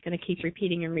 You're just going to keep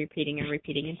repeating and repeating and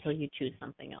repeating until you choose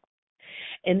something else.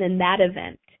 And then that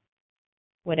event,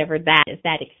 whatever that is,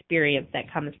 that experience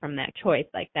that comes from that choice,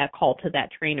 like that call to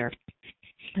that trainer,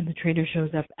 and the trainer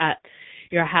shows up at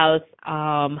your house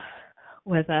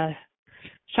with a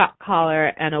shock collar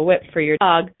and a whip for your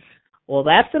dog. Well,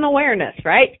 that's an awareness,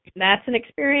 right? That's an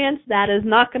experience that is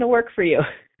not going to work for you.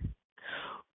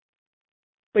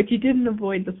 But you didn't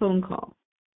avoid the phone call.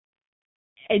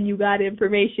 And you got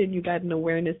information, you got an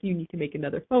awareness, you need to make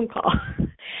another phone call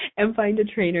and find a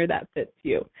trainer that fits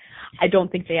you. I don't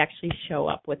think they actually show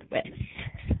up with whips.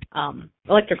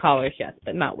 Electric collars, yes,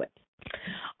 but not whips.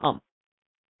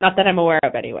 Not that I'm aware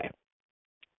of anyway.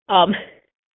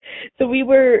 So we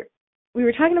were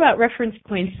talking about reference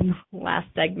points in the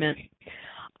last segment.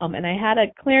 And I had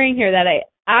a clearing here that I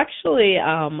actually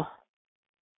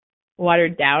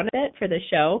watered down a bit for the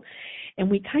show,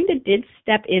 and we kind of did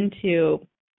step into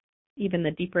even the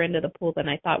deeper end of the pool than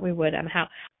I thought we would on how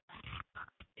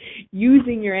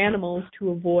using your animals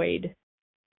to avoid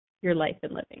your life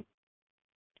and living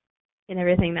and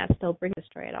everything that still brings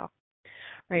destroy it all.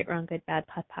 Right, wrong, good, bad,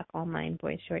 pot, pock, all nine,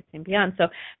 boys, shorts, and beyond. So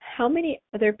how many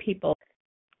other people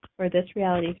or this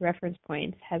reality's reference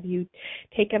points have you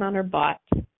taken on or bought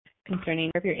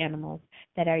concerning of your animals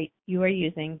that you are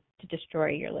using to destroy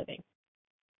your living?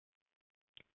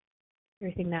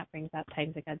 Everything that brings up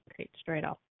times of God's create, destroy it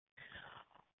all.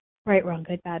 Right, wrong,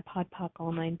 good, bad, pod, pock,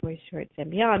 all nine, boys, shorts, and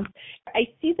beyond. I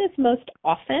see this most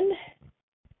often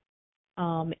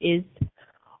is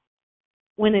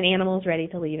when an animal is ready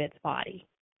to leave its body,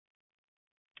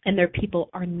 and their people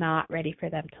are not ready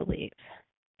for them to leave.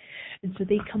 And so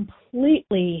they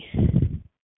completely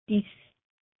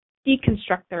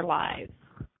deconstruct their lives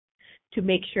to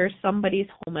make sure somebody's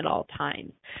home at all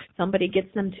times. Somebody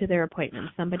gets them to their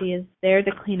appointments. Somebody is there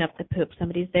to clean up the poop.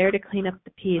 Somebody's there to clean up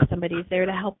the pee. Somebody's there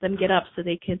to help them get up so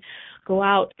they can go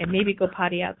out and maybe go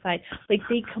potty outside. Like,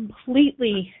 they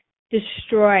completely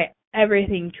destroy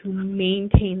everything to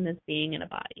maintain this being in a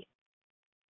body.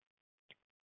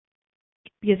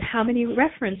 Because how many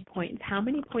reference points, how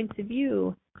many points of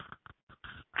view,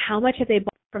 how much have they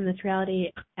bought from this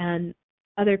reality and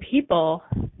other people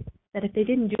that if they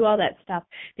didn't do all that stuff,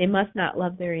 they must not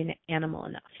love their animal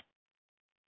enough?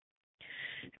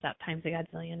 Stop times a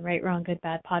godzillion, right, wrong, good,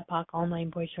 bad, pod, pock, all nine,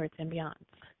 boys, shorts, and beyonds.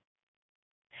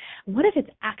 What if it's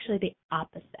actually the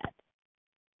opposite?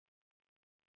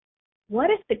 What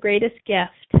if the greatest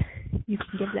gift you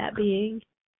can give that being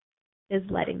is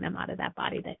letting them out of that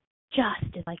body that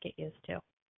just is like it used to,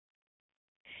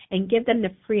 and give them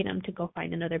the freedom to go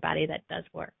find another body that does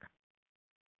work?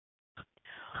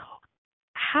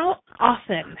 How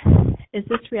often is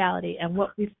this reality and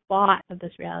what we've bought of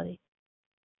this reality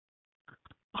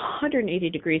 180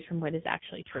 degrees from what is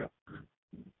actually true?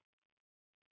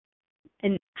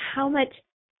 And how much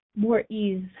more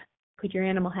ease could your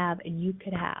animal have and you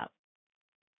could have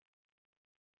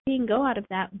being go out of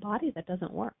that body that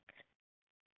doesn't work?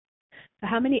 So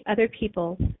how many other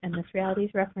people in this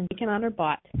reality's reference taken on or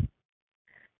bought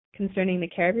concerning the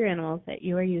care of your animals that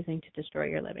you are using to destroy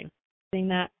your living?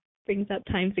 That brings up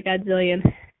times a godzillion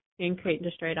and create and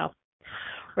destroy it all.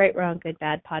 Right, wrong, good,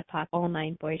 bad, pod, pock, all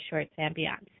nine, boys, shorts, and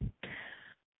beyond.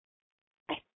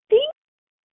 I think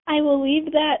I will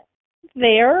leave that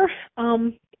there.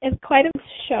 It's quite a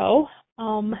show.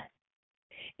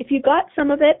 If you got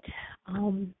some of it,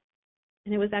 and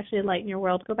it was actually a light in your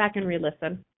world, go back and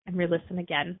re-listen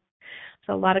again.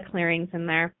 So a lot of clearings in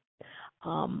there.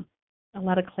 a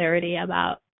lot of clarity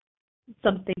about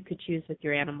something you could choose with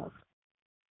your animals.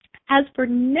 As for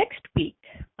next week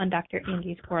on Dr.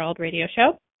 Andy's World Radio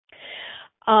Show,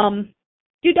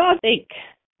 do dogs think?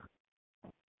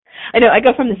 I know I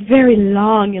go from this very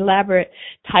long, elaborate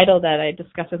title that I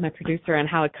discussed with my producer on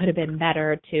how it could have been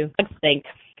better to dogs think.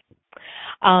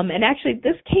 And actually,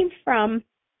 this came from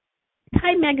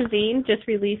Time Magazine. Just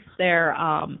released their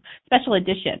special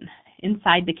edition,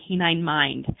 Inside the Canine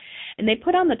Mind. And they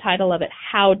put on the title of it,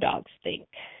 How Dogs Think.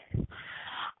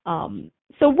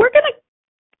 So we're going to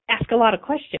ask a lot of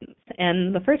questions.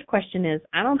 And the first question is,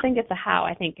 I don't think it's a how.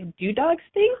 I think, do dogs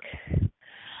think?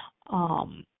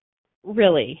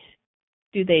 Really,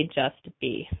 do they just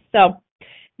be? So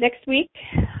next week,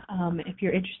 if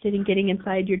you're interested in getting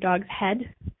inside your dog's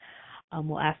head,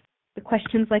 we'll ask the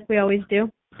questions like we always do,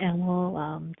 and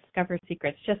we'll discover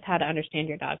secrets, just how to understand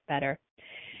your dog better.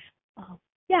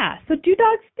 So do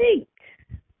dogs think?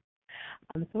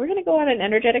 So we're going to go on an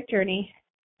energetic journey.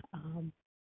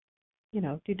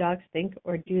 Do dogs think,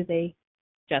 or do they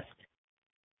just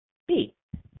be?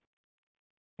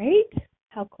 Right?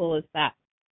 How cool is that?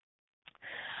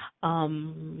 I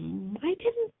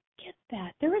didn't get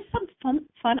that. There was some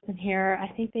fun in here. I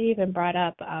think they even brought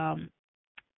up,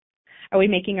 are we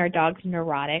making our dogs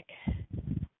neurotic?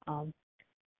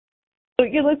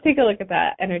 Let's take a look at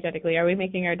that energetically. Are we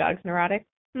making our dogs neurotic?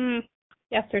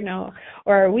 Yes or no?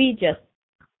 Or are we just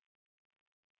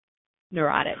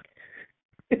neurotic?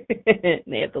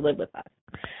 They have to live with us.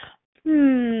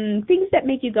 Things that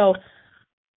make you go,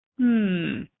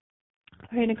 We're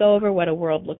going to go over what a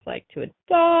world looks like to a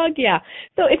dog. Yeah.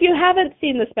 So if you haven't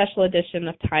seen the special edition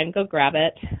of Time, go grab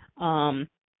it.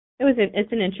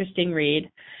 It's an interesting read,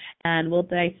 and we'll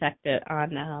dissect it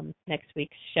on next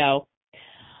week's show.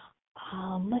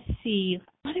 Let's see.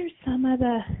 What are some of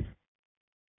the...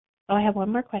 Oh, I have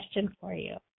one more question for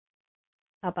you.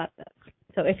 How about this?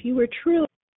 So if you were truly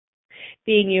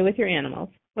being you with your animals,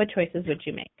 what choices would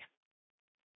you make?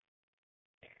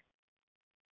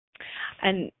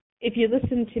 And if you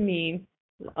listen to me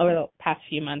over the past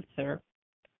few months or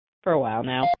for a while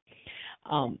now,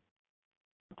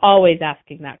 always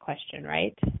asking that question,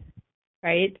 right?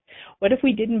 Right? What if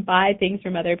we didn't buy things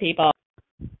from other people?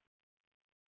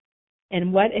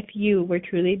 And what if you were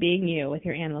truly being you with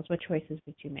your animals? What choices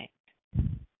would you make?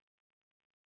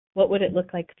 What would it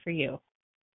look like for you?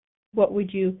 What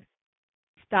would you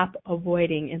stop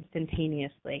avoiding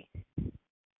instantaneously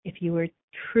if you were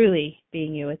truly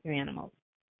being you with your animals?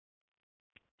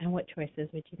 And what choices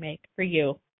would you make for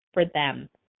you, for them?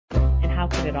 And how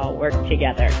could it all work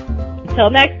together? Until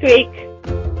next week.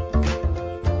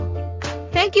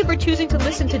 Thank you for choosing to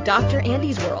listen to Dr.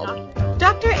 Andy's World.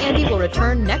 Dr. Andy will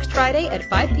return next Friday at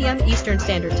 5 p.m. Eastern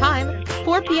Standard Time,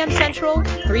 4 p.m. Central,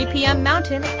 3 p.m.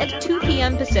 Mountain, and 2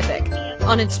 p.m. Pacific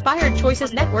on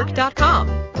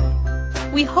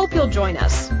InspiredChoicesNetwork.com. We hope you'll join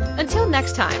us. Until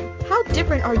next time, how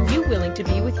different are you willing to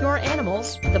be with your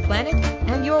animals, the planet,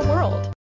 and your world?